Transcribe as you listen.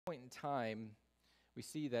Point in time, we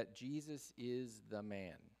see that Jesus is the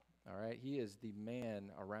man. All right, he is the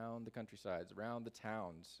man around the countrysides, around the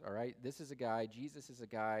towns. All right, this is a guy, Jesus is a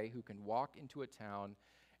guy who can walk into a town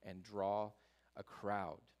and draw a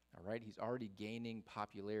crowd. All right, he's already gaining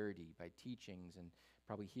popularity by teachings and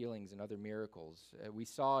probably healings and other miracles. We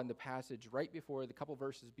saw in the passage right before, the couple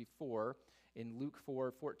verses before, in Luke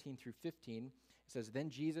 4:14 through 15, it says, "Then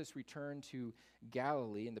Jesus returned to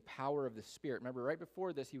Galilee in the power of the Spirit." Remember, right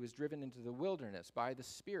before this, he was driven into the wilderness by the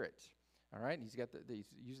Spirit. All right, he's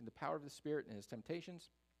using the power of the Spirit in his temptations.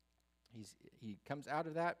 He comes out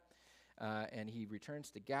of that, and he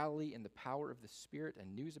returns to Galilee in the power of the Spirit,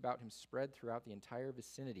 and news about him spread throughout the entire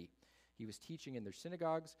vicinity. He was teaching in their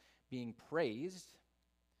synagogues, being praised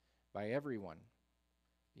by everyone.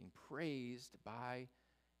 Being praised by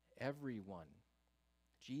everyone.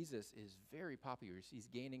 Jesus is very popular. He's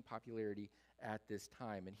gaining popularity at this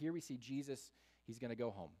time. And here we see Jesus, he's going to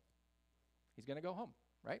go home. He's going to go home,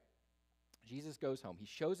 right? Jesus goes home. He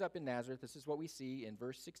shows up in Nazareth. This is what we see in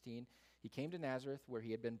verse 16. He came to Nazareth where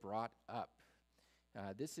he had been brought up.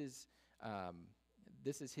 This is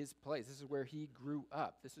his place. This is where he grew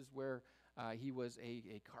up. This is where he was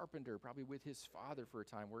a carpenter, probably with his father for a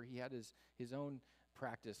time, where he had his own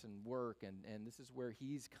practice and work, and this is where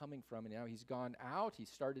he's coming from. And now he's gone out. He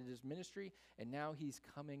started his ministry, and now he's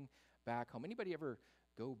coming back home. Anybody ever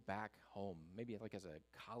go back home? Maybe like as a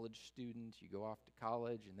college student, you go off to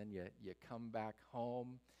college, and then you come back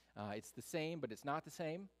home. It's the same, but it's not the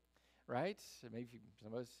same, right? Maybe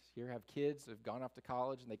some of us here have kids who have gone off to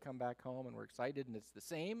college, and they come back home, and we're excited, and it's the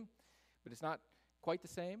same, but it's not quite the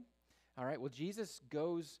same. All right, well, Jesus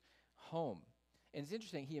goes home. And it's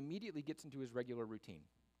interesting, he immediately gets into his regular routine.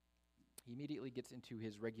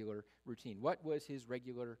 What was his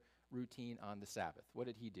regular routine on the Sabbath? What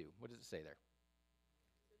did he do? What does it say there?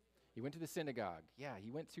 He went to the synagogue. Yeah,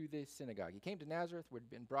 he went to the synagogue. He came to Nazareth, where he'd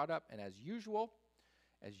been brought up, and as usual,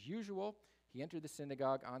 he entered the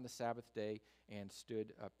synagogue on the Sabbath day and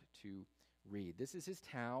stood up to read. This is his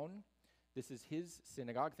town. This is his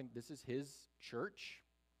synagogue. I think this is his church.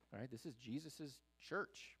 All right, this is Jesus'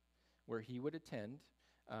 church, where he would attend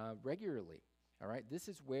regularly. All right, this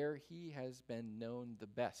is where he has been known the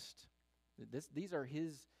best. These are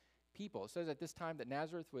his people. It says at this time that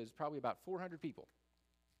Nazareth was probably about 400 people.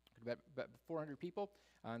 About 400 people.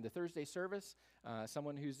 On the Thursday service,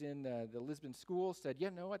 someone who's in the Lisbon school said, "Yeah,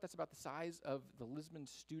 you know what? That's about the size of the Lisbon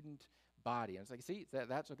student body." And it's like, see,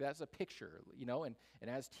 that's a picture, you know. And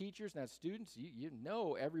as teachers and as students, you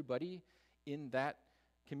know everybody in that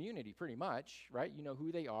community pretty much, right? You know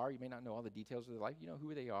who they are. You may not know all the details of their life. You know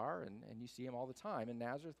who they are, and you see them all the time. And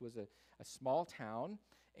Nazareth was a small town,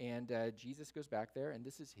 and Jesus goes back there, and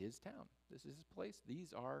this is his town. This is his place.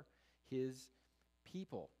 These are his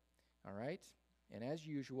people, all right? And as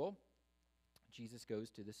usual, Jesus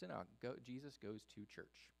goes to the synagogue. Jesus goes to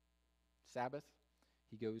church. Sabbath,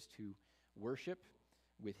 he goes to worship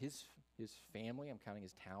with his family. I'm counting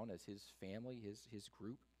his town as his family, his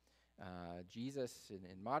group. Jesus,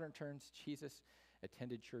 in modern terms, Jesus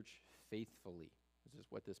attended church faithfully. This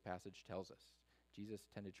is what this passage tells us. Jesus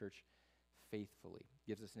attended church faithfully.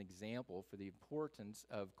 Gives us an example for the importance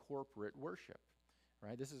of corporate worship.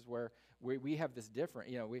 Right? This is where we have this different,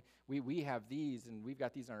 you know, we have these, and we've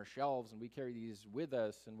got these on our shelves, and we carry these with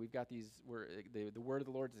us, and we've got these where the word of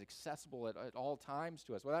the Lord is accessible at all times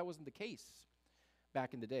to us. Well, that wasn't the case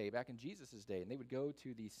back in the day, back in Jesus' day. And they would go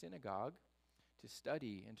to the synagogue to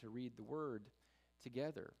study and to read the word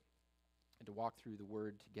together and to walk through the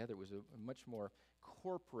word together. It was a much more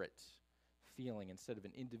corporate feeling instead of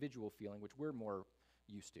an individual feeling, which we're more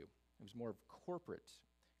used to. It was more of corporate.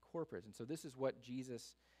 And so this is what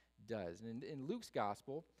Jesus does. And in Luke's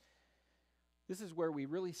gospel, this is where we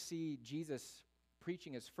really see Jesus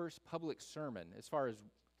preaching his first public sermon as far as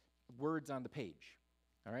words on the page.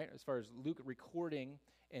 All right, as far as Luke recording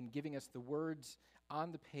and giving us the words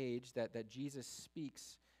on the page that Jesus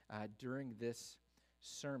speaks during this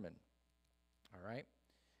sermon. All right.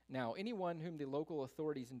 Now, anyone whom the local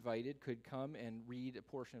authorities invited could come and read a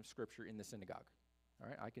portion of Scripture in the synagogue. All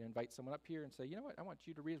right, I can invite someone up here and say, you know what, I want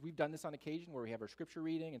you to read. We've done this on occasion where we have our Scripture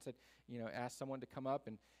reading and said, you know, ask someone to come up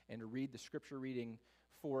and to read the Scripture reading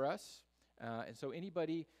for us. And so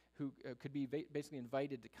anybody who could be basically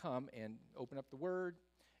invited to come and open up the Word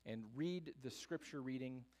and read the Scripture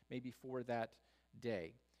reading maybe for that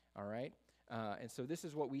day. All right? And so this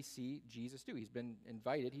is what we see Jesus do. He's been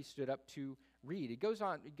invited. He stood up to read. It goes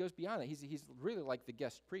beyond that. He's really like the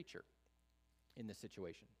guest preacher in this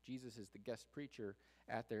situation. Jesus is the guest preacher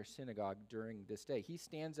at their synagogue during this day. He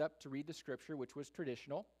stands up to read the Scripture, which was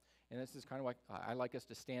traditional And this is kind of like, I like us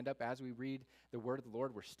to stand up as we read the word of the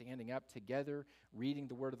Lord. We're standing up together, reading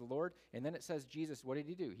the word of the Lord. And then it says Jesus, what did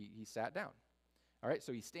he do? He sat down. All right,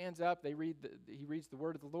 so he stands up, he reads the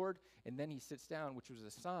word of the Lord, and then he sits down, which was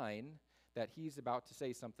a sign that he's about to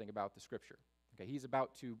say something about the Scripture. Okay, he's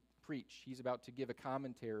about to preach. He's about to give a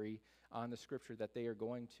commentary on the Scripture that they are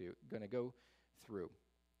going to go through.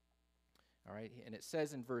 All right, and it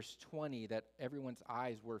says in verse 20 that everyone's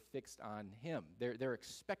eyes were fixed on him. They're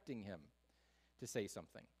expecting him to say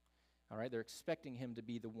something. All right, they're expecting him to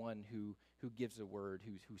be the one who gives a word,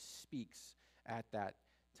 who speaks at that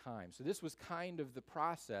time. So this was kind of the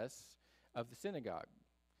process of the synagogue.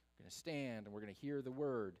 We're going to stand and we're going to hear the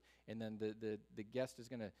word, and then the guest is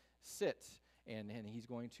going to sit and he's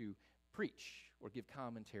going to preach or give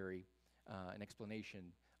commentary, an explanation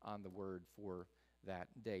on the word for that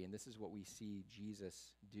day. And this is what we see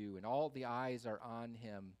Jesus do. And all the eyes are on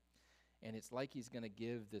him, and it's like he's going to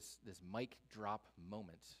give this mic drop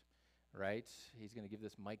moment, right? He's going to give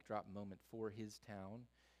this mic drop moment for his town,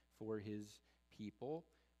 for his people,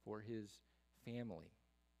 for his family.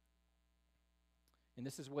 And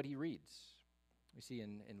this is what he reads. We see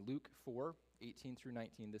in Luke 4:18 through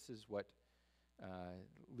 19, this is what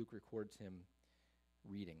Luke records him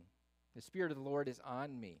reading. The Spirit of the Lord is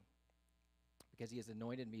on me, because he has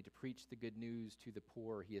anointed me to preach the good news to the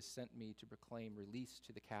poor. He has sent me to proclaim release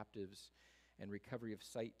to the captives and recovery of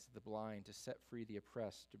sight to the blind, to set free the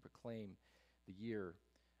oppressed, to proclaim the year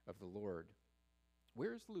of the Lord.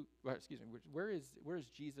 Where is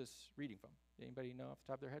Jesus reading from? Anybody know off the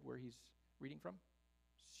top of their head where he's reading from?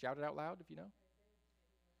 Shout it out loud if you know.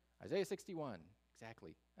 Isaiah 61,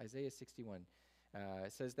 exactly. Isaiah 61.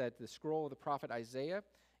 It says that the scroll of the prophet Isaiah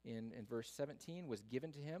in verse 17 was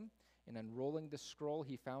given to him, and unrolling the scroll,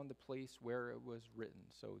 he found the place where it was written.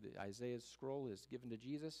 So Isaiah's scroll is given to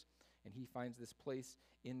Jesus, and he finds this place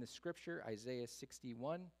in the Scripture, Isaiah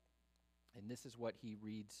 61. And this is what he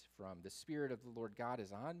reads from. The Spirit of the Lord God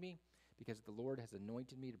is on me, because the Lord has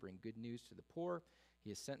anointed me to bring good news to the poor. He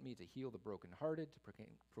has sent me to heal the brokenhearted, to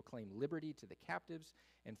proclaim liberty to the captives,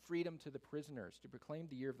 and freedom to the prisoners, to proclaim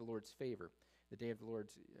the year of the Lord's favor, the day of the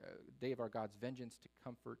Lord's day of our God's vengeance, to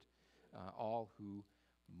comfort all who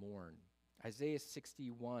mourn. Isaiah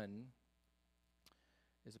 61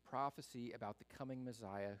 is a prophecy about the coming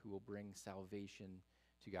Messiah who will bring salvation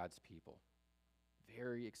to God's people.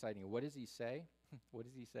 Very exciting. What does he say? What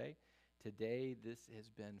does he say? Today this has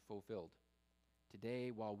been fulfilled.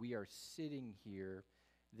 Today, while we are sitting here,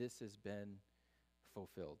 this has been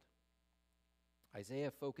fulfilled.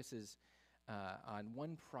 Isaiah focuses on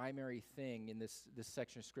one primary thing in this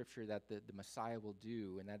section of Scripture that the Messiah will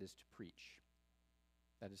do, and that is to preach.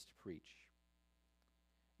 That is to preach.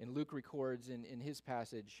 And Luke records in his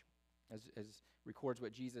passage, as records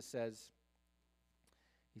what Jesus says.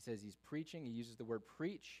 He says he's preaching. He uses the word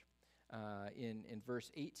preach in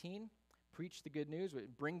verse 18. Preach the good news.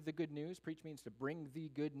 Bring the good news. Preach means to bring the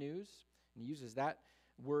good news. And he uses that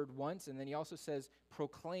word once. And then he also says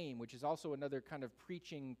proclaim, which is also another kind of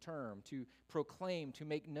preaching term. To proclaim, to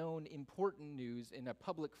make known important news in a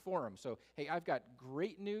public forum. So, hey, I've got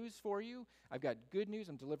great news for you. I've got good news.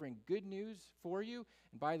 I'm delivering good news for you.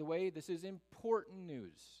 And by the way, this is important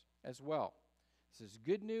news as well. This is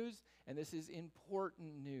good news, and this is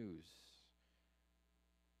important news.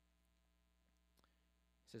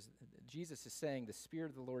 It says, Jesus is saying, the Spirit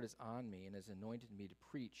of the Lord is on me and has anointed me to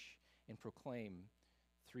preach and proclaim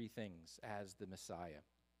three things as the Messiah.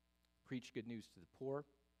 Preach good news to the poor.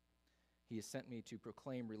 He has sent me to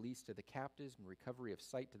proclaim release to the captives and recovery of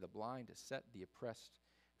sight to the blind, to set the oppressed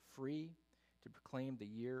free, to proclaim the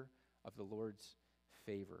year of the Lord's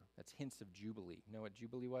favor. That's hints of Jubilee. You know what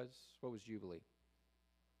Jubilee was? What was Jubilee?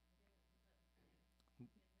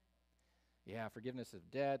 Yeah, forgiveness of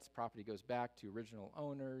debts, property goes back to original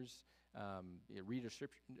owners,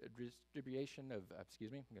 redistribution of, I'm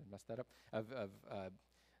going to mess that up, of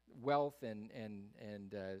wealth and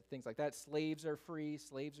things like that. Slaves are free,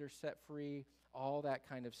 slaves are set free, all that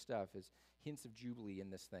kind of stuff is hints of Jubilee in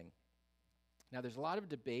this thing. Now, there's a lot of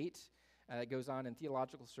debate that goes on in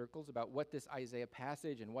theological circles about what this Isaiah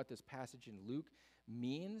passage and what this passage in Luke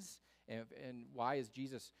means, and why is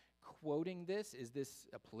Jesus quoting this? Is this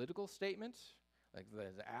a political statement? Like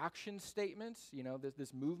the action statement? You know,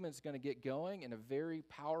 this movement's going to get going in a very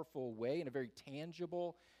powerful way, in a very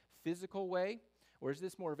tangible, physical way? Or is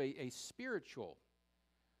this more of a spiritual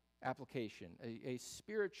application, a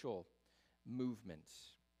spiritual movement?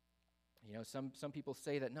 You know, some people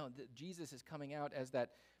say that, no, Jesus is coming out as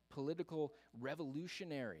that political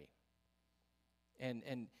revolutionary.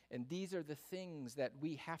 And these are the things that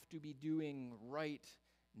we have to be doing right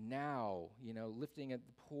now, lifting at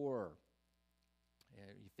the poor,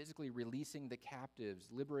 physically releasing the captives,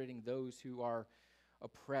 liberating those who are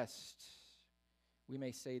oppressed. We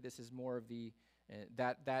may say this is more of the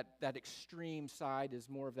that extreme side is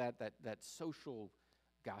more of that social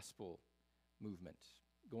gospel movement,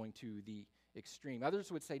 going to the extreme.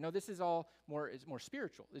 Others would say, no, this is more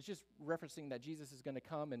spiritual. It's just referencing that Jesus is going to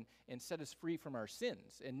come and set us free from our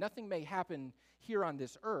sins. And nothing may happen here on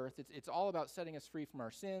this earth. It's all about setting us free from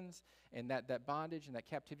our sins and that bondage and that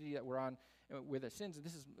captivity that we're on with our sins. And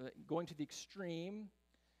this is going to the extreme,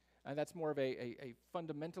 and that's more of a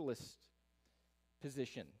fundamentalist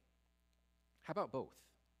position. How about both?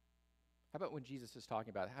 How about when Jesus is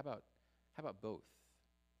talking about it? How about both?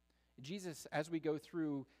 Jesus, as we go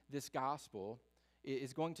through this gospel,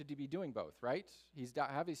 is going to be doing both, right? He's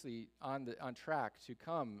obviously on track to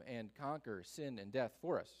come and conquer sin and death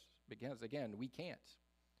for us. Because, again, we can't.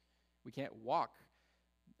 We can't walk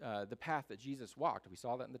the path that Jesus walked. We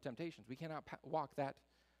saw that in the temptations. We cannot walk that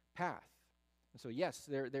path. And so, yes,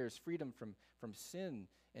 there's freedom from sin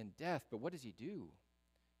and death, but what does he do?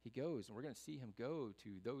 He goes, and we're going to see him go to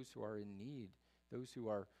those who are in need, those who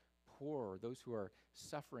are poor, those who are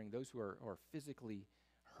suffering, those who are physically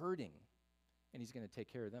hurting, and he's going to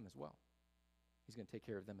take care of them as well. He's going to take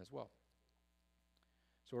care of them as well.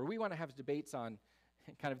 So where we want to have debates on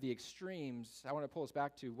kind of the extremes, I want to pull us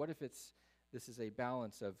back to what if this is a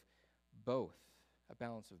balance of both,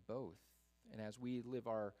 And as we live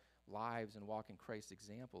our lives and walk in Christ's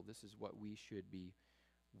example, this is what we should be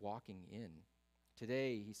walking in.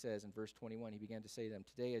 Today, he says in verse 21, he began to say to them,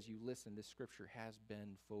 today as you listen, this scripture has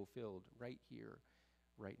been fulfilled right here,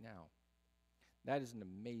 right now. That is an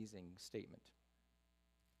amazing statement.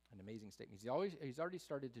 An amazing statement. He's already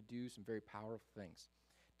started to do some very powerful things,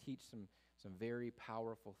 teach some very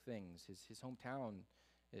powerful things. His hometown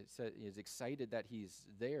is excited that he's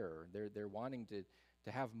there. They're wanting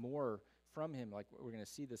to have more from him, like we're going to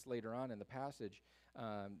see this later on in the passage.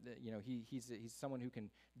 He's someone who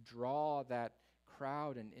can draw that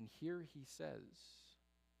crowd, and here he says,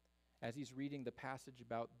 as he's reading the passage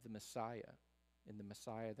about the Messiah and the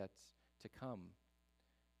Messiah that's to come,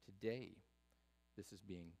 today this is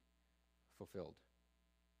being fulfilled.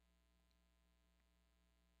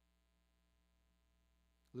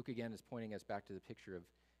 Luke again is pointing us back to the picture of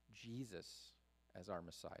Jesus as our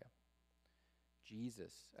Messiah.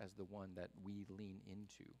 Jesus as the one that we lean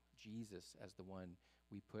into. Jesus as the one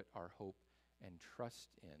we put our hope and trust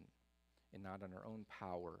in, and not on our own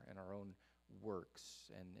power and our own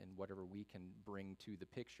works and whatever we can bring to the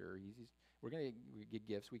picture. We're going to get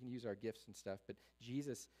gifts. We can use our gifts and stuff, but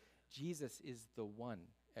Jesus is the one.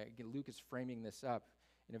 Luke is framing this up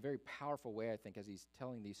in a very powerful way, I think, as he's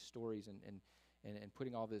telling these stories and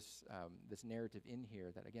putting all this narrative in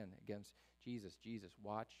here that, again, against Jesus,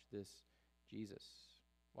 watch this Jesus.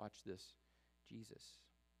 Watch this Jesus.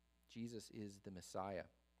 Jesus is the Messiah.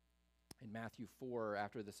 In Matthew 4,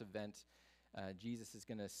 after this event, Jesus is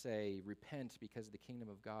going to say, repent because the kingdom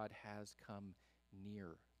of God has come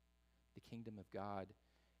near. The kingdom of God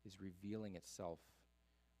is revealing itself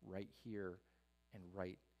right here and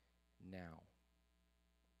right now.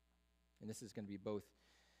 And this is going to be both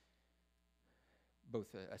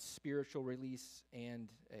a spiritual release and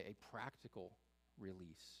a practical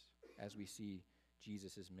release as we see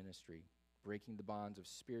Jesus' ministry, breaking the bonds of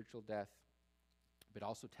spiritual death, but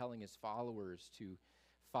also telling his followers to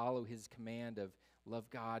follow his command of love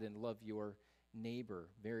God and love your neighbor.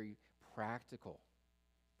 Very practical.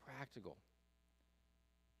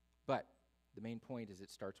 But the main point is it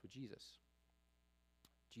starts with Jesus.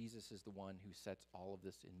 Jesus is the one who sets all of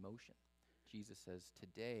this in motion. Jesus says,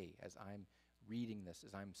 today, as I'm reading this,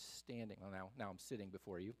 as I'm standing, well, now I'm sitting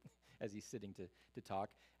before you, as he's sitting to talk,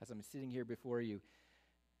 as I'm sitting here before you,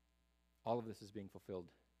 all of this is being fulfilled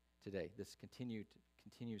today. This continues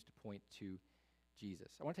to point to Jesus.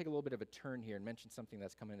 I want to take a little bit of a turn here and mention something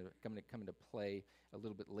that's coming to come into play a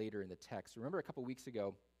little bit later in the text. Remember a couple weeks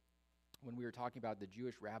ago when we were talking about the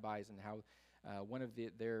Jewish rabbis and how one of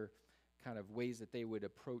their kind of ways that they would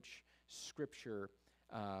approach Scripture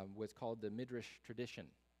was called the Midrash tradition.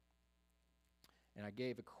 And I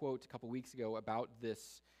gave a quote a couple weeks ago about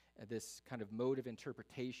this kind of mode of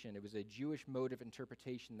interpretation. It was a Jewish mode of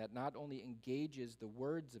interpretation that not only engages the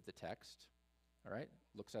words of the text, all right,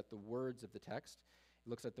 looks at the words of the text, it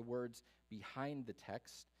looks at the words behind the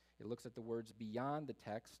text, it looks at the words beyond the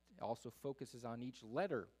text, it also focuses on each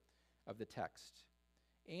letter of the text,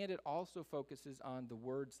 and it also focuses on the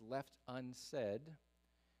words left unsaid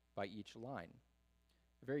by each line.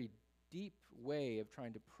 A very deep way of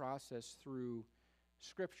trying to process through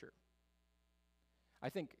Scripture. I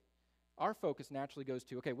think our focus naturally goes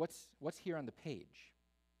to, okay, what's here on the page,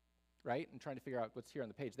 right? And trying to figure out what's here on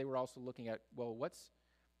the page. They were also looking at, well, what's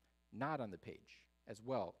not on the page as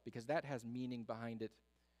well, because that has meaning behind it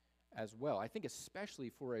as well. I think especially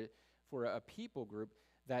for a people group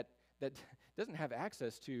that doesn't have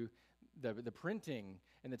access to the printing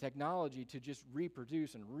and the technology to just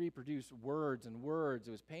reproduce words and words.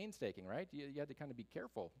 It was painstaking, right? You had to kind of be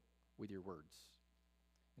careful with your words.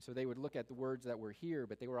 And so they would look at the words that were here,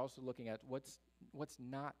 but they were also looking at what's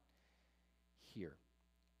not here.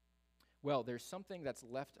 Well, there's something that's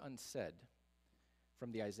left unsaid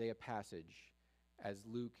from the Isaiah passage as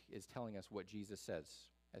Luke is telling us what Jesus says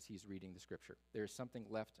as he's reading the scripture. There's something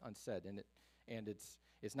left unsaid, and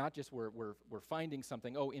it's not just we're finding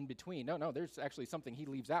something, in between. No, there's actually something he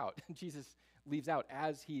leaves out. Jesus leaves out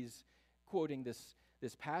as he's quoting this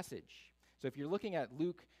passage. So if you're looking at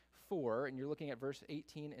Luke 4, and you're looking at verse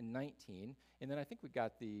 18 and 19, and then I think we've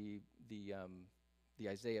got the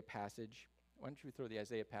Isaiah passage. Why don't you throw the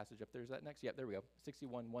Isaiah passage up there? Is that next? Yeah, there we go.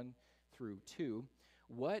 61, 1 through 2.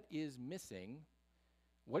 What is missing?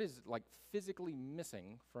 What is like physically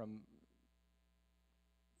missing from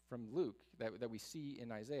Luke that we see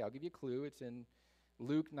in Isaiah? I'll give you a clue. It's in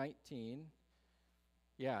Luke 19.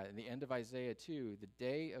 Yeah, in the end of Isaiah 2, the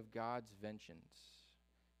day of God's vengeance.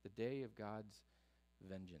 The day of God's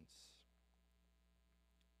vengeance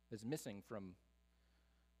is missing from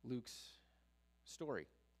Luke's story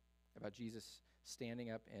about Jesus standing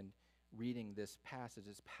up and reading this passage,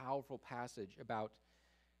 this powerful passage about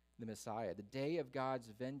the Messiah. The day of God's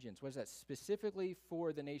vengeance. What is that? Specifically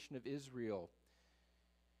for the nation of Israel.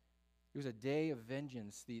 It was a day of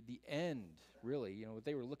vengeance, the end, really, what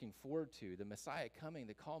they were looking forward to, the Messiah coming,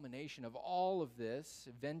 the culmination of all of this,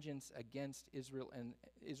 vengeance against Israel and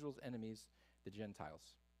Israel's enemies, the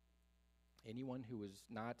Gentiles. Anyone who was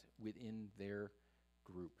not within their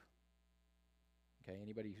group. Okay,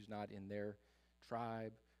 anybody who's not in their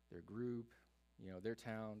tribe, their group, their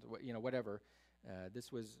towns, whatever.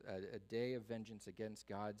 This was a day of vengeance against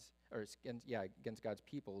God's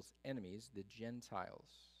people's enemies, the Gentiles.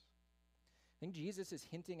 I think Jesus is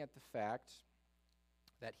hinting at the fact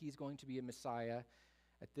that he's going to be a Messiah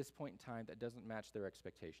at this point in time that doesn't match their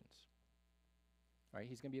expectations. Right?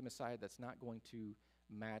 He's going to be a Messiah that's not going to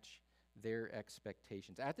match their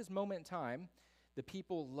expectations. At this moment in time, the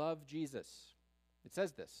people love Jesus. It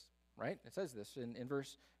says this, right? It says this in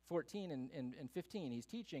verse 14 and 15. He's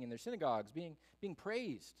teaching in their synagogues, being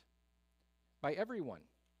praised by everyone.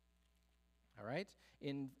 All right?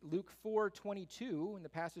 In Luke 4:22, in the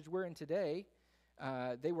passage we're in today,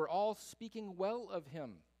 they were all speaking well of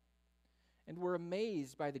him and were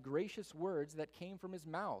amazed by the gracious words that came from his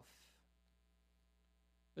mouth.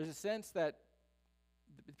 There's a sense that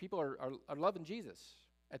the people are loving Jesus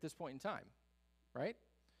at this point in time, right?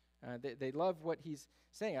 They love what he's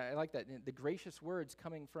saying. I like that. The gracious words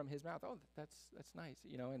coming from his mouth. Oh, that's nice,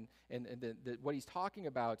 and what he's talking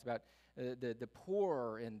about the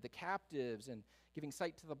poor and the captives and giving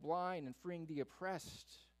sight to the blind and freeing the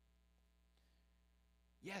oppressed.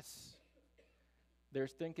 Yes, they're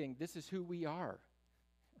thinking this is who we are,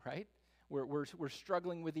 right? We're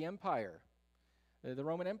struggling with the empire, the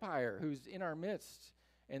Roman Empire, who's in our midst,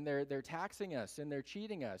 and they're taxing us and they're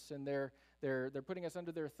cheating us and they're putting us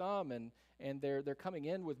under their thumb and they're coming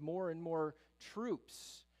in with more and more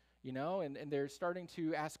troops, and they're starting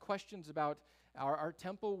to ask questions about our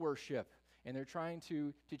temple worship, and they're trying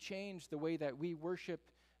to change the way that we worship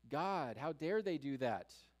God. How dare they do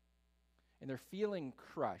that? And they're feeling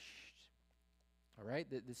crushed. All right,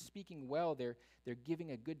 the speaking well, they're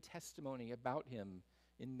giving a good testimony about him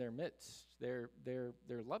in their midst. They're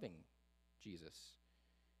loving Jesus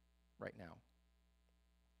right now.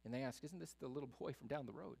 And they ask, isn't this the little boy from down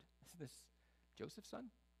the road? Isn't this Joseph's son?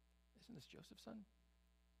 Isn't this Joseph's son?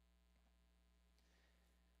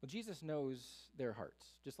 Well, Jesus knows their hearts,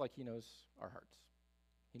 just like he knows our hearts.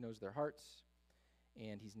 He knows their hearts,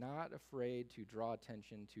 and he's not afraid to draw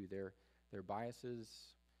attention to their biases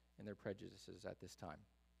and their prejudices at this time.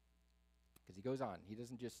 Because he goes on. He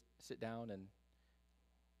doesn't just sit down and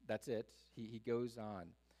that's it. He goes on,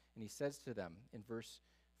 and he says to them in verse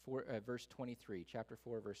 23, chapter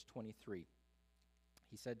 4, verse 23,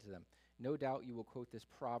 he said to them, "No doubt you will quote this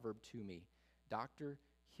proverb to me, 'Doctor,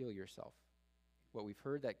 heal yourself. What we've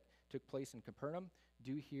heard that took place in Capernaum,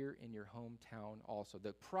 do here in your hometown also.'"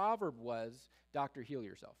 The proverb was, "Doctor, heal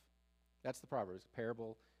yourself." That's the proverb. It's a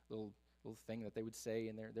parable, little thing that they would say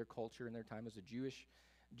in their culture in their time. As a Jewish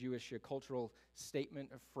cultural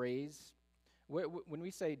statement, a phrase. When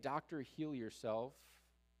we say, "Doctor, heal yourself,"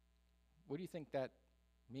 what do you think that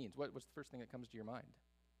means? What's the first thing that comes to your mind?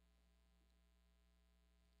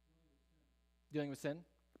 Dealing with sin?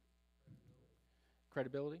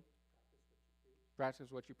 Credibility?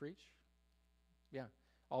 Practice what you preach? Yeah,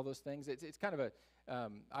 all those things. It's kind of a,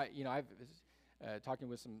 I've talking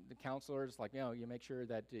with some counselors, like, you make sure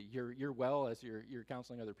that you're well as you're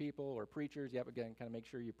counseling other people or preachers. You have to, again, kind of make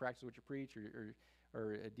sure you practice what you preach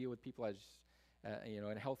or deal with people as, in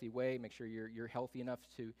a healthy way. Make sure you're healthy enough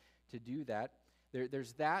to do that.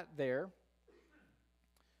 There's that there.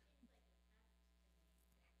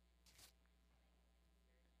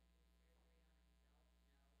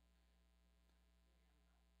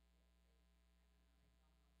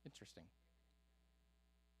 Interesting.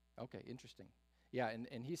 Okay, interesting. Yeah,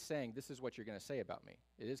 and he's saying, this is what you're going to say about me.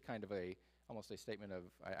 It is kind of almost a statement of,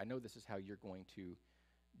 I know this is how you're going to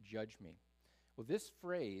judge me. Well, this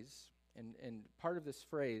phrase, and part of this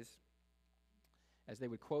phrase, as they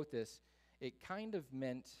would quote this, it kind of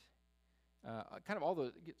meant kind of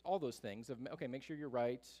all those things of, okay, make sure you're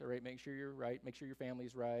right, all right, make sure you're right, make sure your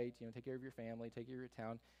family's right, take care of your family, take care of your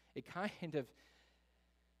town. It kind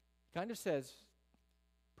of says,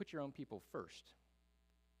 put your own people first,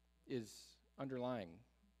 is underlying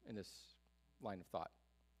in this line of thought.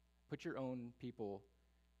 Put your own people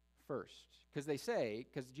first.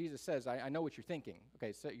 Because Jesus says, I know what you're thinking.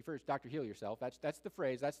 Okay, so you first, Dr. Heal yourself. That's the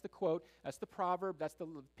phrase, that's the quote, that's the proverb, that's the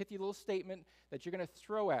pithy little statement that you're going to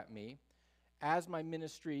throw at me as my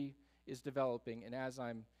ministry is developing and as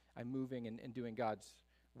I'm moving and doing God's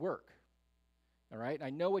work. All right? I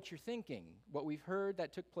know what you're thinking. What we've heard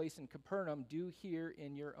that took place in Capernaum, do here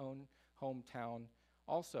in your own hometown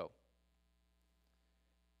also.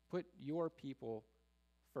 Put your people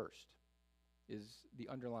first is the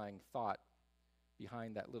underlying thought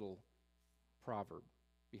behind that little proverb,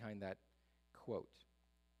 behind that quote.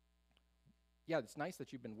 Yeah, it's nice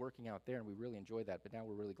that you've been working out there, and we really enjoy that, but now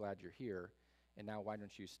we're really glad you're here, and now why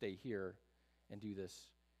don't you stay here and do this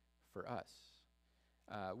for us?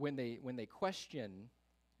 When they question,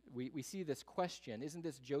 we see this question, isn't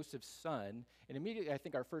this Joseph's son? And immediately I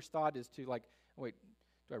think our first thought is to wait,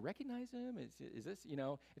 do I recognize him? Is this,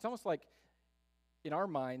 it's almost like in our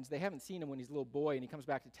minds, they haven't seen him when he's a little boy and he comes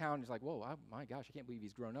back to town and he's like, whoa, my gosh, I can't believe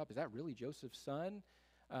he's grown up. Is that really Joseph's son?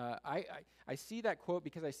 I see that quote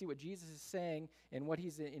because I see what Jesus is saying and what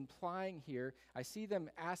he's implying here. I see them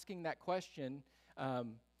asking that question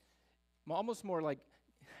almost more like,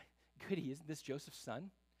 goody, isn't this Joseph's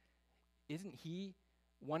son? Isn't he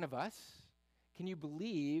one of us? Can you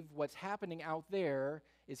believe what's happening out there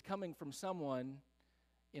is coming from someone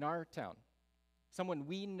in our town? Someone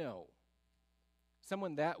we know.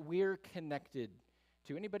 Someone that we're connected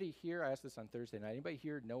to. Anybody here, I asked this on Thursday night, anybody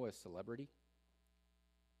here know a celebrity?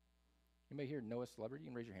 Anybody here know a celebrity?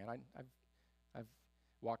 You can raise your hand. I've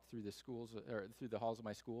walked through the schools, or through the halls of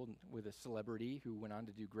my school with a celebrity who went on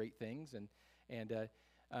to do great things, and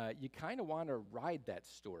you kind of want to ride that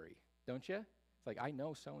story, don't you? It's like, I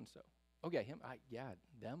know so-and-so. Oh, yeah, him.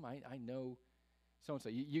 Them. I know so-and-so.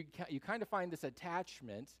 You kind of find this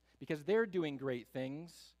attachment because they're doing great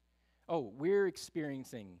things. Oh, we're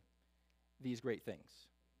experiencing these great things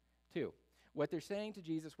too. What they're saying to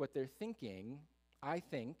Jesus, what they're thinking, I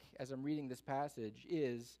think, as I'm reading this passage,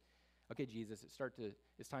 is, okay, Jesus,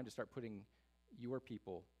 it's time to start putting your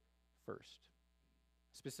people first.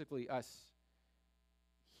 Specifically us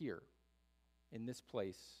here, in this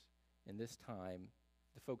place, in this time,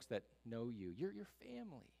 the folks that know you, your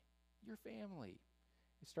family.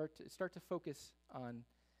 Start to focus on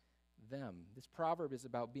them. This proverb is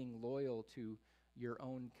about being loyal to your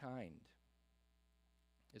own kind,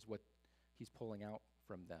 is what he's pulling out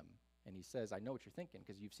from them. And he says, I know what you're thinking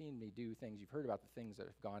because you've seen me do things, you've heard about the things that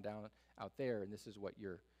have gone down out there, and this is what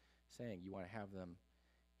you're saying. You want to have them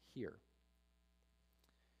here.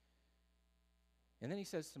 And then he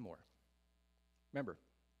says some more. Remember,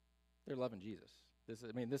 they're loving Jesus. This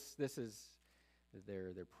is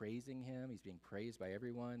they're praising him. He's being praised by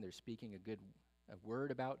everyone. They're speaking a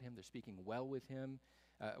word about him. They're speaking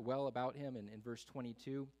well about him in verse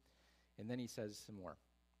 22. And then he says some more.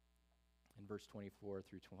 In verse 24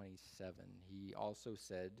 through 27, he also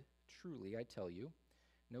said, truly, I tell you,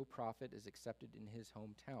 no prophet is accepted in his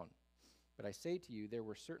hometown. But I say to you, there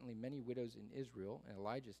were certainly many widows in Israel in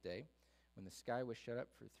Elijah's day, when the sky was shut up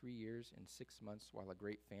for 3 years and 6 months while a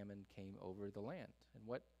great famine came over the land. And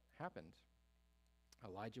what happened?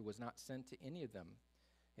 Elijah was not sent to any of them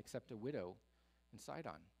except a widow in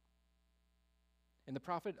Sidon. In the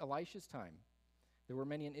prophet Elisha's time, there were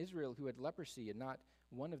many in Israel who had leprosy, and not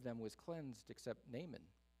one of them was cleansed except Naaman,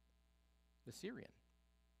 the Syrian.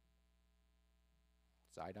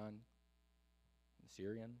 Sidon, the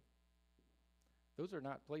Syrian. Those are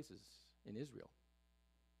not places in Israel.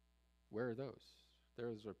 Where are those?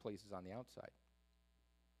 Those are places on the outside.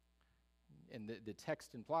 And the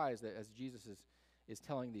text implies that as Jesus is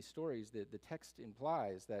telling these stories, the text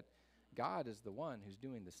implies that God is the one who's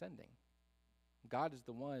doing the sending. God is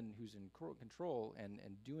the one who's in control and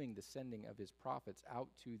doing the sending of his prophets out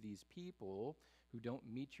to these people who don't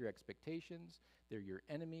meet your expectations. They're your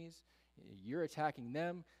enemies. You're attacking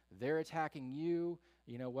them. They're attacking you.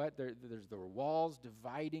 You know what? There's the walls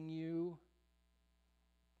dividing you.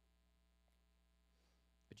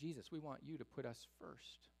 But Jesus, we want you to put us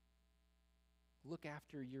first. Look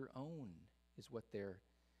after your own, is what they're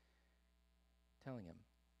telling him.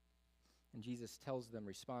 And Jesus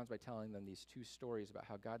responds by telling them these two stories about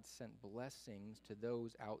how God sent blessings to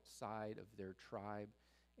those outside of their tribe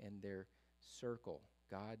and their circle.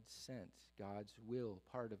 God sent, God's will,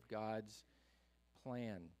 part of God's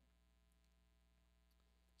plan.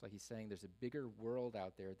 It's like he's saying there's a bigger world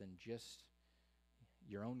out there than just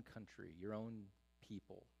your own country, your own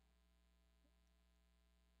people.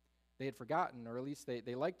 They had forgotten, or at least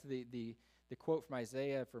they liked the quote from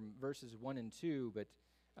Isaiah from verses 1 and 2, but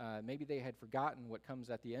maybe they had forgotten what comes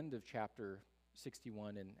at the end of chapter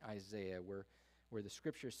 61 in Isaiah, where the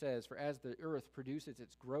scripture says, "For as the earth produces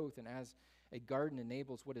its growth, and as a garden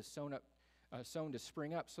enables what is sown to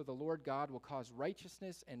spring up, so the Lord God will cause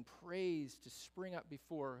righteousness and praise to spring up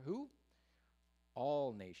before" who?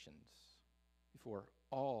 All nations. Before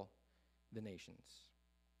all the nations.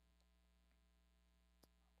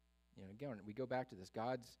 You know, again, we go back to this.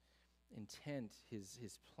 God's intent,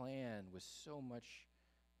 his plan was so much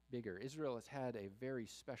bigger. Israel has had a very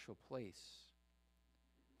special place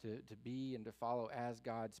to be and to follow as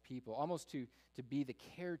God's people, almost to be the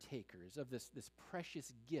caretakers of this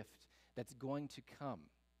precious gift that's going to come.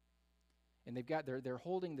 And they're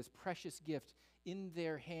holding this precious gift in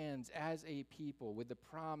their hands as a people with the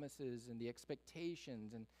promises and the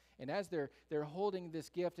expectations. And as they're holding this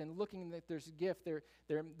gift and looking at this gift,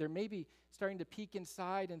 they're maybe starting to peek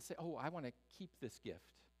inside and say, "Oh, I want to keep this gift.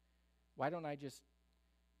 Why don't I just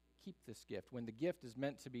keep this gift?" When the gift is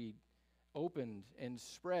meant to be opened and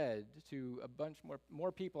spread to a bunch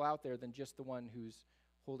more people out there than just the one who's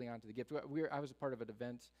holding on to the gift. I was a part of an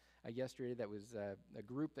event yesterday that was a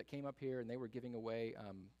group that came up here, and they were giving away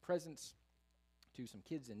presents to some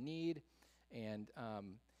kids in need. And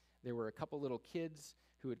there were a couple little kids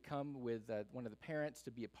who had come with one of the parents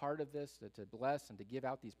to be a part of this, to bless and to give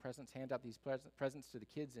out these presents, hand out these presents to the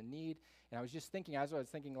kids in need. And I was just thinking, as I was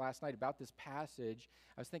thinking last night about this passage,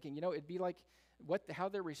 I was thinking, it'd be like how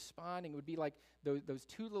they're responding would be like those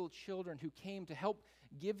two little children who came to help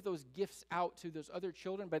give those gifts out to those other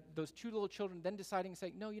children, but those two little children then deciding to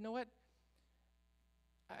say, "No, you know what?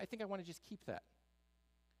 I think I want to just keep that.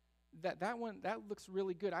 That one, that looks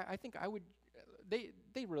really good. I think I would."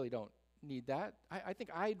 They really don't need that. I think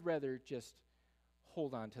I'd rather just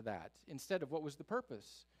hold on to that instead of what was the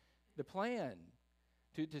purpose, the plan,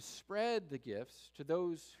 to spread the gifts to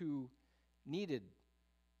those who needed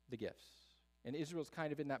the gifts. And Israel's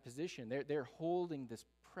kind of in that position. They're holding this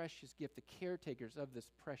precious gift, the caretakers of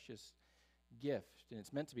this precious gift, and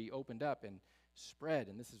it's meant to be opened up and spread.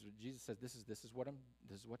 And this is what Jesus says. This is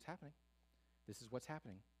what's happening. This is what's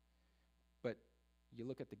happening. But you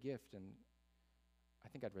look at the gift, and I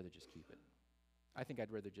think I'd rather just keep it. I think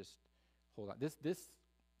I'd rather just hold on. This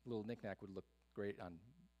little knickknack would look great on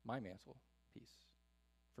my mantelpiece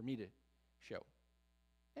for me to show.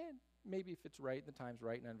 And maybe if it's right, the time's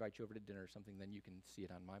right, and I invite you over to dinner or something, then you can see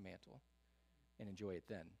it on my mantle and enjoy it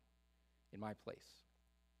then, in my place,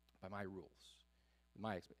 by my rules, with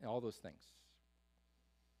my all those things.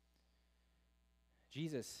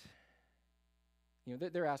 Jesus,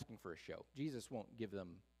 they're asking for a show. Jesus won't give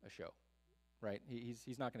them a show, right?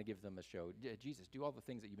 He's not going to give them a show. Jesus, do all the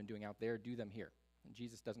things that you've been doing out there, do them here. And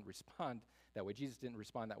Jesus doesn't respond that way. Jesus didn't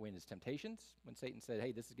respond that way in his temptations when Satan said,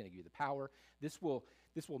 "Hey, this is going to give you the power. This will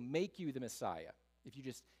make you the Messiah. If you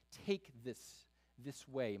just take this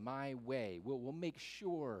way, my way, we'll make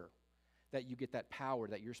sure that you get that power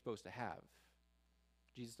that you're supposed to have."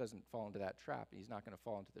 Jesus doesn't fall into that trap. He's not going to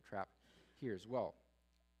fall into the trap here as well.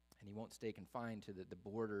 And he won't stay confined to the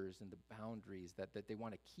borders and the boundaries that they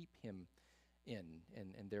want to keep him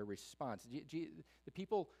in their response. The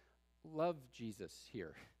people loved Jesus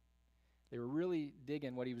here. They were really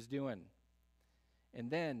digging what he was doing. And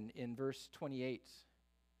then in verse 28,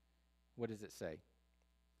 what does it say?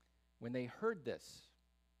 When they heard this,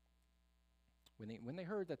 when they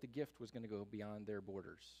heard that the gift was going to go beyond their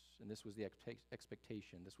borders, and this was the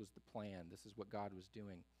expectation, this was the plan, this is what God was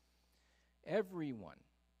doing, everyone,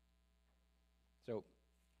 so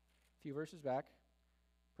a few verses back,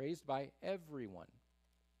 praised by everyone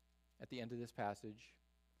at the end of this passage,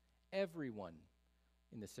 everyone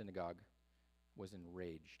in the synagogue was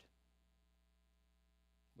enraged.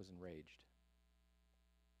 Was enraged.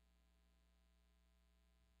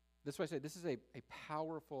 That's why I say this is a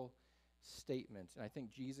powerful statement. And I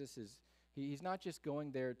think Jesus is, he's not just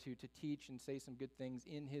going there to teach and say some good things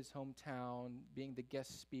in his hometown, being the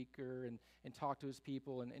guest speaker and talk to his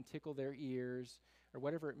people and tickle their ears, or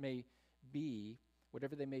whatever it may be,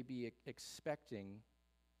 whatever they may be expecting.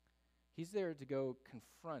 He's there to go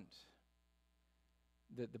confront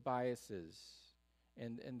the biases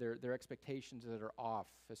and their expectations that are off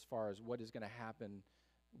as far as what is going to happen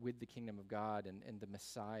with the kingdom of God and the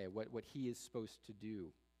Messiah, what he is supposed to do.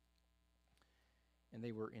 And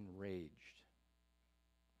they were enraged.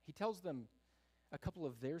 He tells them a couple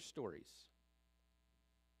of their stories,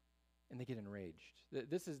 and they get enraged.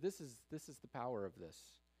 This is the power of this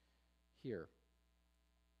here.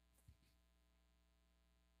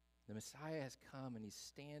 The Messiah has come, and he's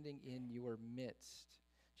standing in your midst.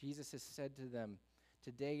 Jesus has said to them,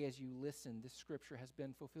 today as you listen, this scripture has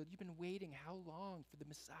been fulfilled. You've been waiting how long for the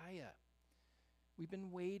Messiah? We've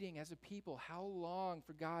been waiting as a people how long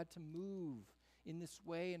for God to move in this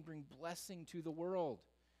way and bring blessing to the world?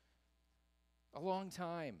 A long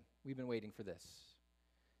time we've been waiting for this.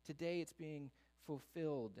 Today it's being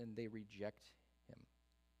fulfilled, and they reject him.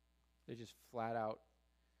 They just flat out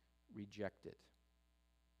reject it.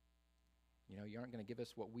 You know, you aren't going to give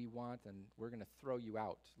us what we want, and we're going to throw you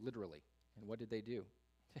out, literally. And what did they do?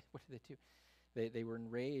 What did they do? They were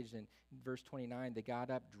enraged, and in verse 29, they got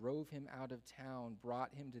up, drove him out of town,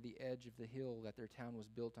 brought him to the edge of the hill that their town was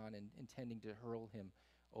built on, and intending to hurl him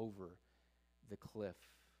over the cliff.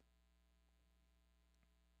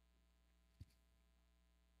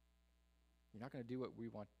 You're not going to do what we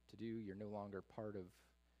want to do. You're no longer part of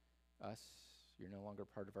us. You're no longer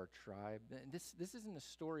part of our tribe. And this isn't a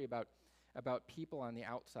story about people on the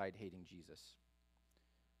outside hating Jesus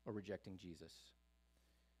or rejecting Jesus.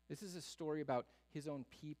 This is a story about his own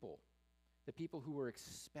people, the people who were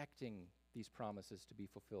expecting these promises to be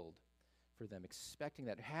fulfilled for them, expecting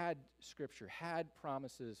that, had scripture, had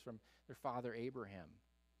promises from their father Abraham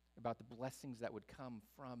about the blessings that would come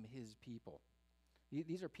from his people.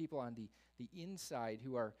 These are people on the inside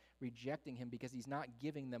who are rejecting him because he's not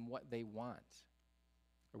giving them what they want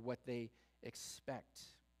or what they expect.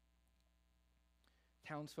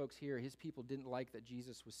 Townsfolk here, his people didn't like that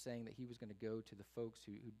Jesus was saying that he was going to go to the folks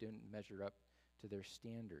who didn't measure up to their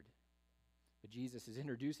standard. But Jesus is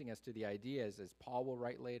introducing us to the idea, as Paul will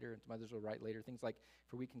write later, and some others will write later, things like,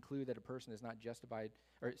 for we conclude that a person is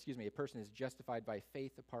a person is justified by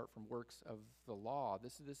faith apart from works of the law.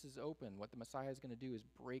 This is open. What the Messiah is going to do is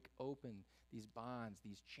break open these bonds,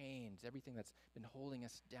 these chains, everything that's been holding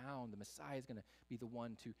us down. The Messiah is going to be the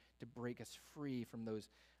one to break us free from those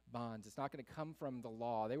bonds. It's not going to come from the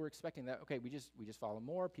law. They were expecting that, okay, we just follow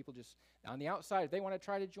more. People just, on the outside, if they want to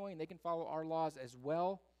try to join, they can follow our laws as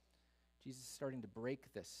well. Jesus is starting to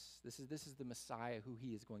break this. This is the Messiah who he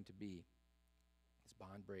is going to be, this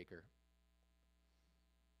bond breaker.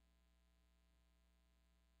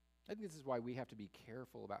 I think this is why we have to be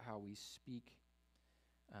careful about how we speak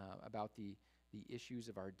about the issues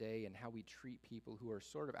of our day and how we treat people who are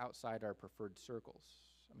sort of outside our preferred circles.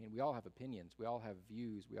 I mean, we all have opinions. We all have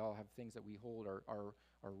views. We all have things that we hold are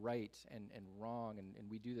right and wrong,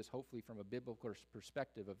 and we do this hopefully from a biblical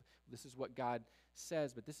perspective of this is what God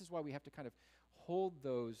says, but this is why we have to kind of hold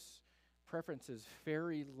those preferences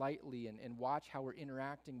very lightly and watch how we're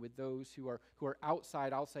interacting with those who are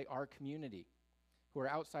outside, I'll say, our community, who are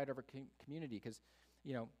outside of our community, because,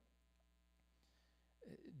 you know,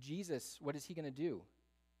 Jesus, what is he going to do?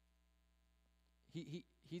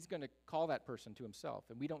 He's going to call that person to himself,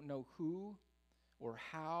 and we don't know who or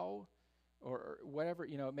how or whatever,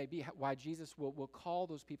 you know, it may be why Jesus will call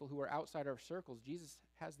those people who are outside our circles. Jesus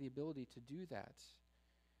has the ability to do that,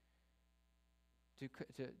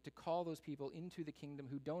 to call those people into the kingdom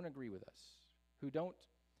who don't agree with us, who don't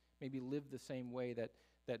maybe live the same way that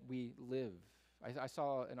we live. I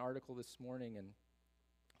saw an article this morning, and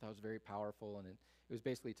I thought it was very powerful, and it was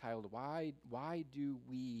basically titled, Why do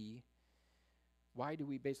we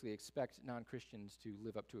basically expect non-Christians to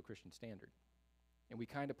live up to a Christian standard? And we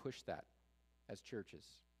kind of push that as churches.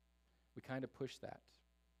 We kind of push that.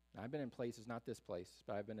 Now, I've been in places, not this place,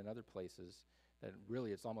 but I've been in other places that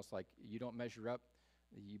really it's almost like you don't measure up,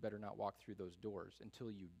 you better not walk through those doors until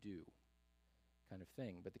you do, kind of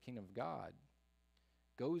thing. But the kingdom of God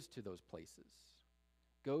goes to those places,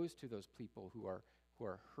 goes to those people who are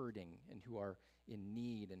hurting and who are in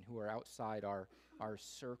need and who are outside our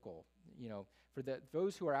circle. You know, for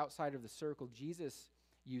those who are outside of the circle, Jesus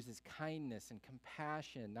uses kindness and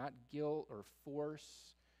compassion, not guilt or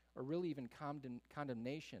force or really even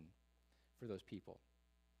condemnation for those people,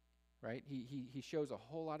 right? He shows a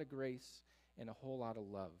whole lot of grace and a whole lot of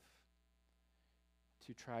love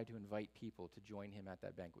to try to invite people to join him at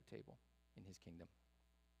that banquet table in his kingdom.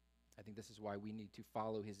 I think this is why we need to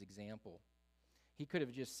follow his example. He could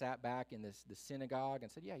have just sat back in the synagogue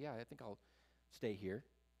and said, yeah, I think I'll stay here.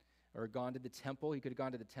 Or gone to the temple. He could have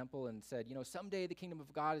gone to the temple and said, someday the kingdom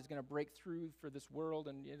of God is going to break through for this world,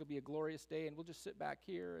 and it'll be a glorious day, and we'll just sit back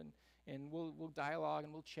here and we'll dialogue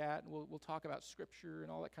and we'll chat and we'll talk about Scripture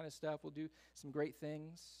and all that kind of stuff. We'll do some great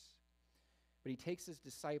things. But he takes his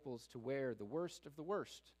disciples to where the worst of the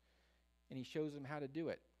worst, and he shows them how to do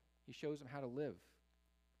it. He shows them how to live.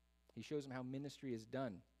 He shows them how ministry is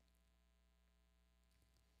done.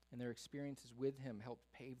 And their experiences with him helped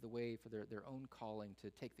pave the way for their own calling to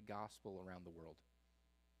take the gospel around the world.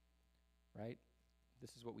 Right?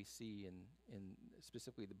 This is what we see in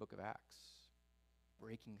specifically the book of Acts.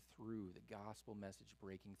 Breaking through, the gospel message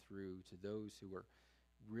breaking through to those who are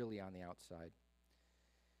really on the outside.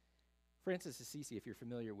 Francis Assisi, if you're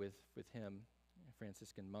familiar with him, a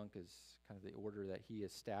Franciscan monk is kind of the order that he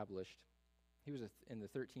established. He was in the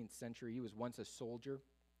 13th century. He was once a soldier.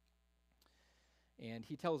 And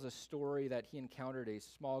he tells a story that he encountered a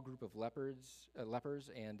small group of lepers,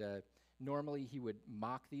 and normally he would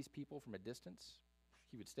mock these people from a distance.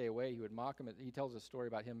 He would stay away. He would mock them. He tells a story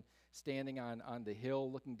about him standing on the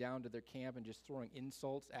hill, looking down to their camp and just throwing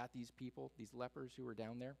insults at these people, these lepers who were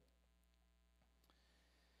down there.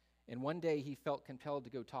 And one day he felt compelled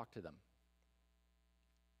to go talk to them.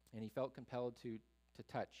 And he felt compelled to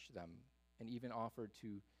touch them and even offered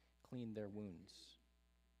to clean their wounds.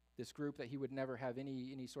 This group that he would never have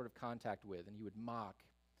any sort of contact with, and he would mock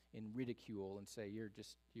and ridicule and say,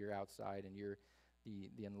 you're outside and you're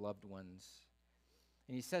the unloved ones.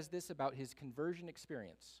 And he says this about his conversion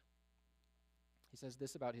experience.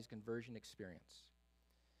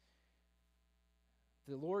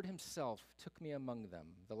 The Lord himself took me among them,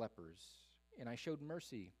 the lepers, and I showed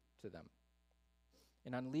mercy to them.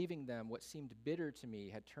 And on leaving them, what seemed bitter to me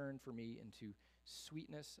had turned for me into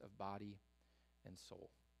sweetness of body and soul.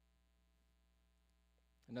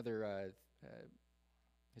 Another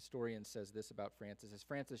historian says this about Francis. As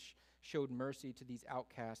Francis showed mercy to these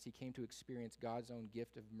outcasts, he came to experience God's own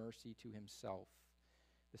gift of mercy to himself.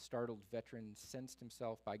 The startled veteran sensed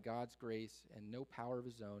himself by God's grace and no power of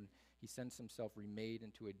his own. He sensed himself remade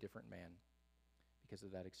into a different man because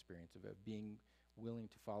of that experience of being willing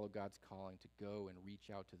to follow God's calling to go and reach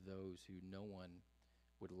out to those who no one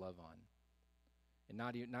would love on.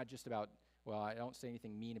 And not just about, well, I don't say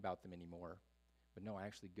anything mean about them anymore, but no, I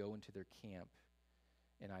actually go into their camp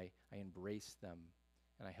and I embrace them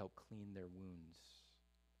and I help clean their wounds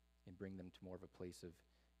and bring them to more of a place of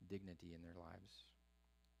dignity in their lives.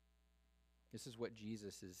 This is what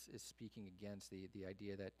Jesus is speaking against, the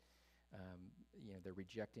idea that they're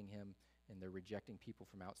rejecting him and they're rejecting people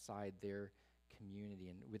from outside their community.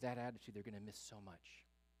 And with that attitude, they're going to miss so much.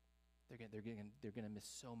 They're going to miss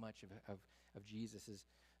so much of Jesus's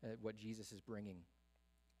what Jesus is bringing.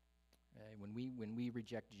 When we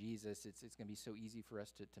reject Jesus, it's going to be so easy for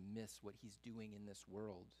us to miss what he's doing in this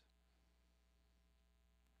world.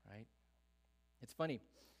 Right? It's funny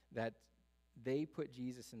that they put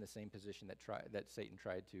Jesus in the same position that Satan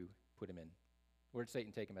tried to put him in. Where did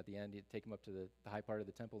Satan take him at the end? He'd take him up to the high part of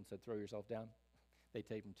the temple and said, throw yourself down. They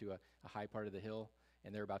take him to a high part of the hill,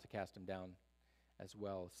 and they're about to cast him down as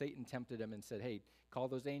well. Satan tempted him and said, hey, call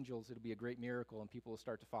those angels. It'll be a great miracle, and people will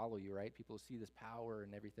start to follow you, right? People will see this power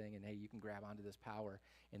and everything, and hey, you can grab onto this power.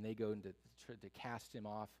 And they go to cast him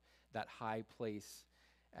off that high place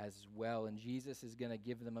as well. And Jesus is going to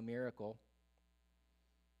give them a miracle.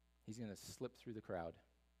 He's going to slip through the crowd.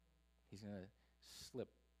 He's going to slip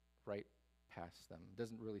right past them.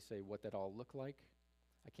 Doesn't really say what that all looked like.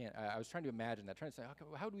 I was trying to imagine that, trying to say, okay,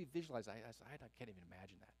 well, how do we visualize that? I can't even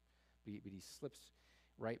imagine that. But he slips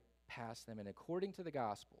right past them. And according to the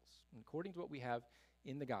Gospels, and according to what we have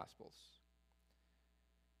in the Gospels,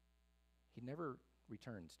 he never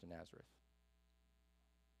returns to Nazareth.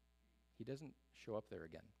 He doesn't show up there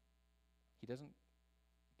again. He doesn't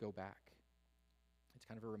go back. It's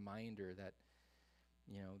kind of a reminder that,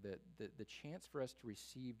 the chance for us to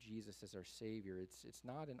receive Jesus as our Savior, it's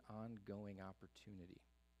not an ongoing opportunity.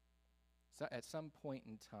 So at some point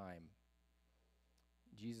in time,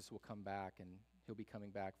 Jesus will come back, and he'll be coming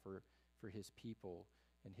back for his people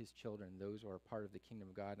and his children, those who are part of the kingdom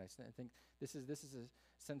of God. And I think this is a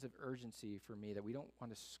sense of urgency for me, that we don't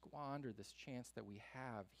want to squander this chance that we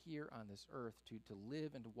have here on this earth to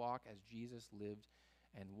live and to walk as Jesus lived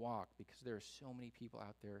and walked, because there are so many people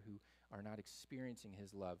out there who are not experiencing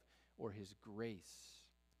his love or his grace.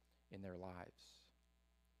 in their lives.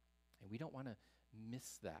 And we don't want to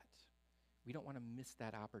miss that. We don't want to miss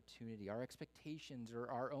that opportunity. Our expectations or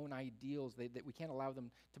our own ideals, that we can't allow them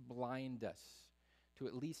to blind us, to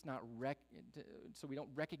at least not so we don't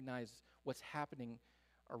recognize what's happening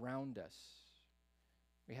around us.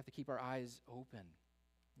 We have to keep our eyes open.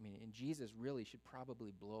 I mean, and Jesus really should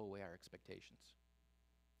probably blow away our expectations.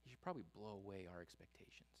 He should probably blow away our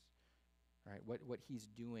expectations. Right? What he's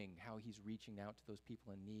doing, how he's reaching out to those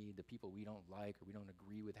people in need, the people we don't like or we don't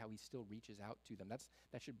agree with, how he still reaches out to them.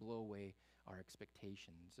 That should blow away our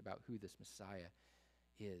expectations about who this Messiah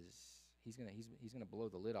is. He's gonna blow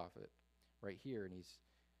the lid off it right here, and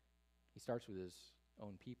he starts with his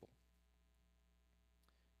own people.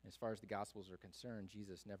 And as far as the Gospels are concerned,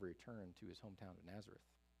 Jesus never returned to his hometown of Nazareth.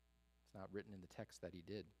 It's not written in the text that he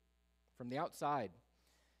did. From the outside,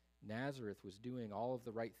 Nazareth was doing all of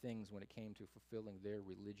the right things when it came to fulfilling their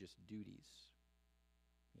religious duties.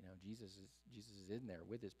 You know, Jesus is in there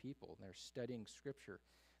with his people, and they're studying Scripture.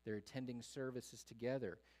 They're attending services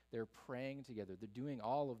together. They're praying together. They're doing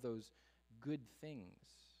all of those good things.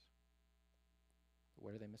 But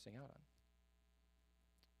what are they missing out on?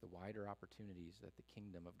 The wider opportunities that the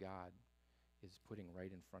kingdom of God is putting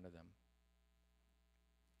right in front of them.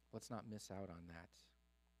 Let's not miss out on that.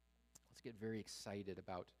 Let's get very excited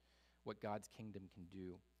about what God's kingdom can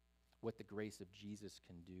do, what the grace of Jesus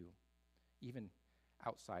can do, even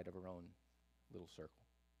outside of our own little circle.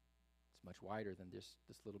 It's much wider than this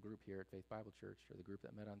little group here at Faith Bible Church, or the group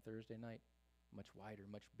that met on Thursday night. Much wider,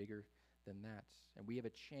 much bigger than that. And we have a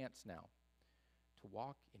chance now to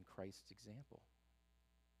walk in Christ's example.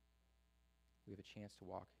 We have a chance to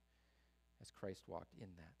walk as Christ walked in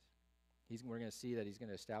that. We're going to see that he's going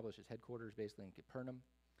to establish his headquarters basically in Capernaum.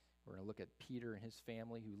 We're going to look at Peter and his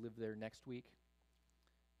family who live there next week.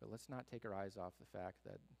 But let's not take our eyes off the fact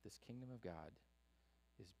that this kingdom of God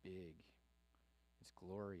is big. It's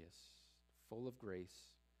glorious, full of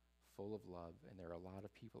grace, full of love, and there are a lot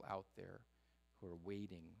of people out there who are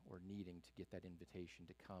waiting or needing to get that invitation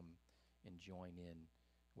to come and join in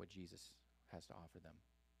what Jesus has to offer them.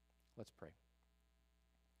 Let's pray.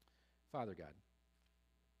 Father God,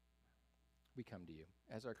 we come to you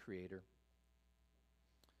as our Creator,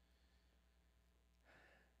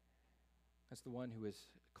 as the one who has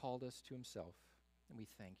called us to himself, and we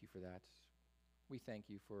thank you for that. We thank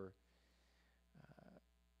you for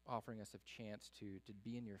offering us a chance to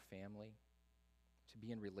be in your family, to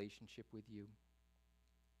be in relationship with you.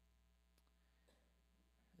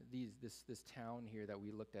 This town here that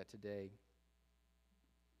we looked at today,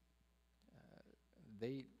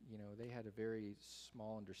 they had a very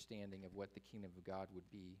small understanding of what the kingdom of God would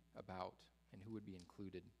be about and who would be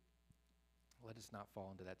included. Let us not fall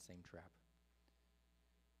into that same trap.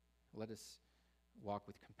 Let us walk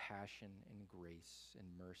with compassion and grace and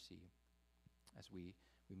mercy as we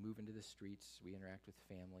move into the streets, we interact with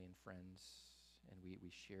family and friends, and we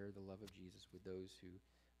share the love of Jesus with those who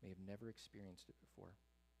may have never experienced it before.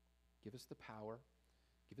 Give us the power,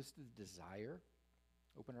 give us the desire,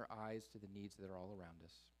 open our eyes to the needs that are all around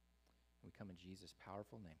us. And we come in Jesus'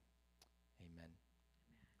 powerful name. Amen.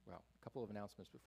 Well, a couple of announcements before.